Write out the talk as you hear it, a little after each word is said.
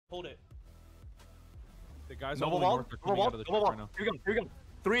Hold it. The guys Noble on the wall. north are coming out of the truck right now. Here we go.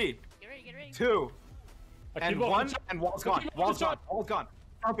 3, Get ready, get ready. 2, and keep 1, up. and wall's gone. Wall's gone. Wall's gone.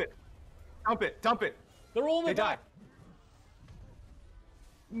 Dump it. Dump it. Dump it. They're rolling They it back. die.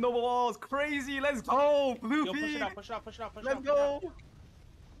 Noble walls, crazy. Let's go. Blue Yo, push feed. it out, push it out, push it out, push it Let's out. push it out. go.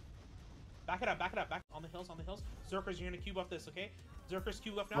 Back it up, back it up, back on the hills, on the hills. Zerkers, you're gonna cube up this, okay? Zerkers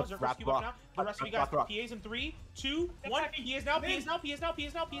cube up now, Let's Zerkers wrap cube up now. rock. The rest of you Wrap guys, rock. PAs in 3, 2, 1. PAs now, PAs now, PAs now,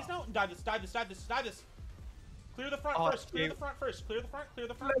 PAs now, PAs now. Dive this, dive this, dive this, dive this. Clear the front first, clear the front first, clear the front, clear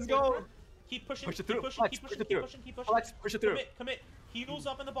the front. Let's clear the go. front. Keep pushing, Push it keep through. pushing, Flex, keep push pushing, it keep through. pushing, keep pushing. Flex, push it through. Commit, commit. Heals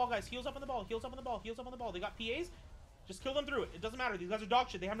up in the ball, guys. Heals up in the ball, heals up in the ball, heals up in the ball. They got PAs. Just kill them through it. It doesn't matter. These guys are dog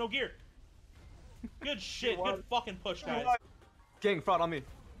shit. They have no gear. Good shit. Good fucking push, guys. Gang, fraud on me.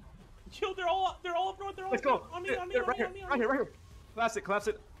 Yo, they're all up north. They're all Let's up north. go. On me, on me, on Right me, here, on me, on right me. here, right here. Collapse it, collapse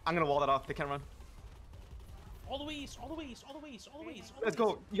it. I'm gonna wall that off. They can't run. All the way east, all the way east, all the way east, all the way east. Let's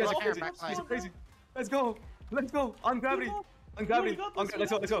go. You guys are crazy. You guys are crazy. Let's go. Let's go. On gravity. On gravity. Let's go.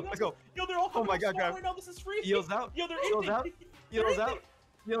 Let's go. Let's go. Yo, they're all coming my up God, small grab. right now. This is free. Heals out. Yo, they're Heals empty. out. They're Heals out. empty.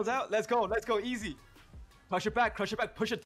 Heals out. Let's go. Let's go. Easy. Crush it back. Crush it back. Push it.